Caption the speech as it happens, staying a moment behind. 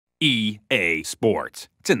EA Sports.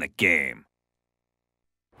 It's in the game.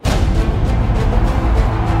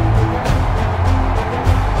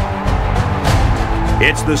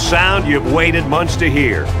 It's the sound you've waited months to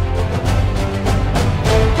hear.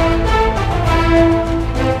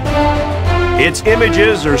 Its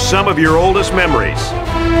images are some of your oldest memories.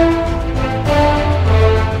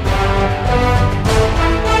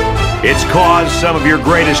 It's caused some of your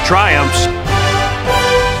greatest triumphs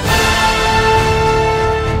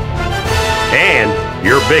and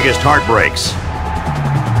your biggest heartbreaks.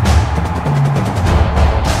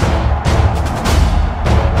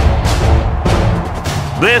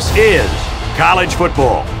 This is college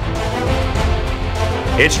football.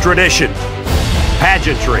 It's tradition,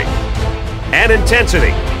 pageantry, and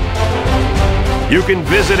intensity. You can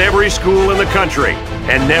visit every school in the country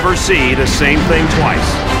and never see the same thing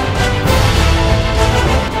twice.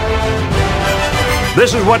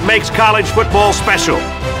 This is what makes college football special.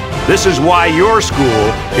 This is why your school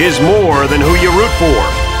is more than who you root for.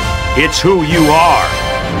 It's who you are.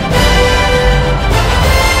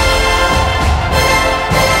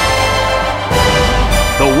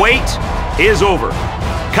 The wait is over.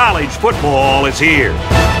 College football is here.